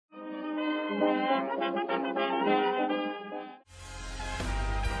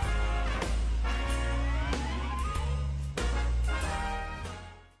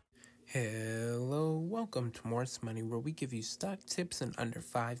Hello, welcome to Morris Money, where we give you stock tips in under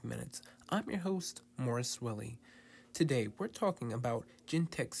 5 minutes. I'm your host, Morris Willie. Today, we're talking about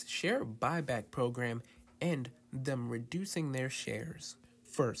GenTech's share buyback program and them reducing their shares.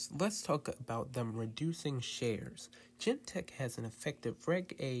 First, let's talk about them reducing shares. GenTech has an effective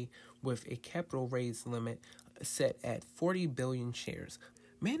Reg A with a capital raise limit set at 40 billion shares.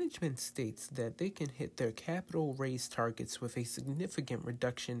 Management states that they can hit their capital raise targets with a significant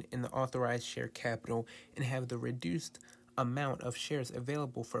reduction in the authorized share capital and have the reduced amount of shares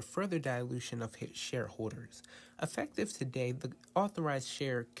available for further dilution of shareholders. Effective today, the authorized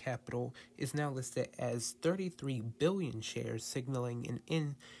share capital is now listed as 33 billion shares, signaling an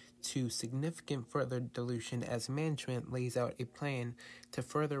end to significant further dilution as management lays out a plan to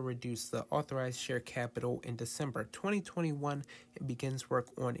further reduce the authorized share capital in December 2021 and begins work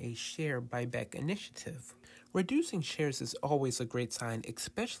on a share buyback initiative. Reducing shares is always a great sign,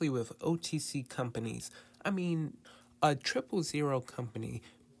 especially with OTC companies. A 000 company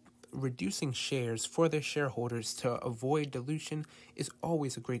reducing shares for their shareholders to avoid dilution is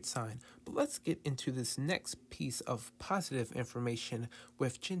always a great sign. But let's get into this next piece of positive information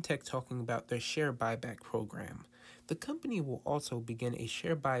with GenTech talking about their share buyback program. The company will also begin a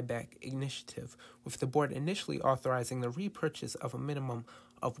share buyback initiative, with the board initially authorizing the repurchase of a minimum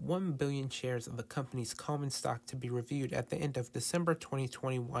of 1 billion shares of the company's common stock to be reviewed at the end of December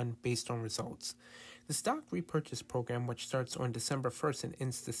 2021 based on results. The stock repurchase program, which starts on December 1st and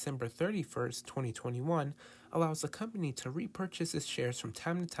ends December 31st, 2021, allows the company to repurchase its shares from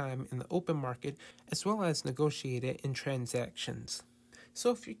time to time in the open market as well as negotiate it in transactions.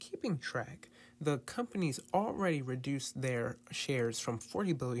 So if you're keeping track, the company's already reduced their shares from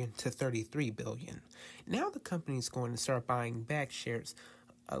 40 billion to 33 billion. Now the company's going to start buying back shares,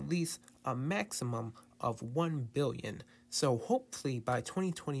 at least a maximum of 1 billion. So hopefully by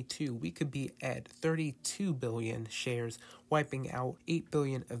 2022, we could be at 32 billion shares, wiping out 8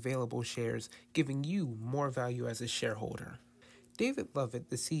 billion available shares, giving you more value as a shareholder. David Lovett,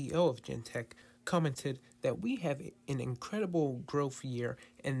 the CEO of GenTech, commented that we have an incredible growth year,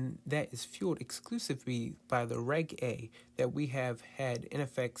 and that is fueled exclusively by the Reg A that we have had in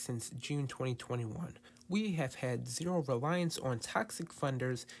effect since June 2021. We have had zero reliance on toxic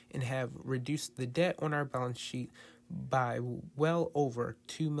funders and have reduced the debt on our balance sheet by well over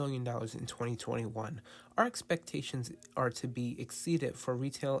 $2 million in 2021. Our expectations are to be exceeded for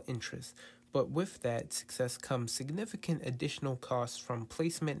retail interest, but with that success comes significant additional costs from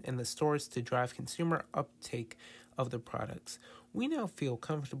placement in the stores to drive consumer uptake of the products. We now feel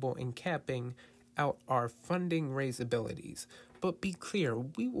comfortable in capping out our funding raise abilities. But be clear,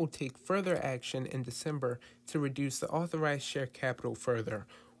 we will take further action in December to reduce the authorized share capital further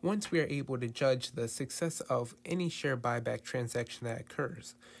once we are able to judge the success of any share buyback transaction that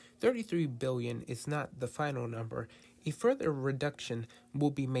occurs. 33 billion is not the final number. A further reduction will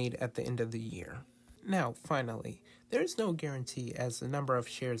be made at the end of the year. Now, finally, there is no guarantee as the number of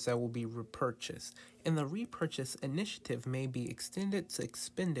shares that will be repurchased, and the repurchase initiative may be extended,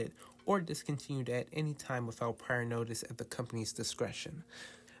 suspended, or discontinued at any time without prior notice at the company's discretion.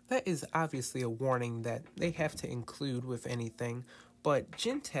 That is obviously a warning that they have to include with anything, but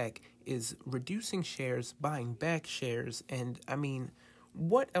GenTech is reducing shares, buying back shares, and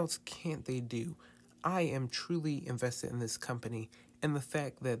what else can't they do? I am truly invested in this company, and the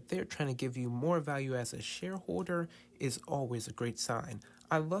fact that they're trying to give you more value as a shareholder is always a great sign.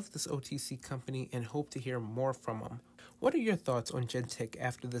 I love this OTC company and hope to hear more from them. What are your thoughts on GenTech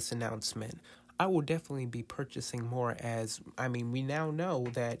after this announcement? I will definitely be purchasing more as, we now know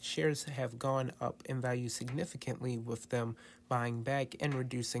that shares have gone up in value significantly with them buying back and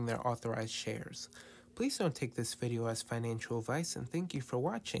reducing their authorized shares. Please don't take this video as financial advice, and thank you for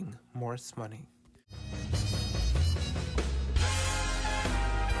watching Morris Money.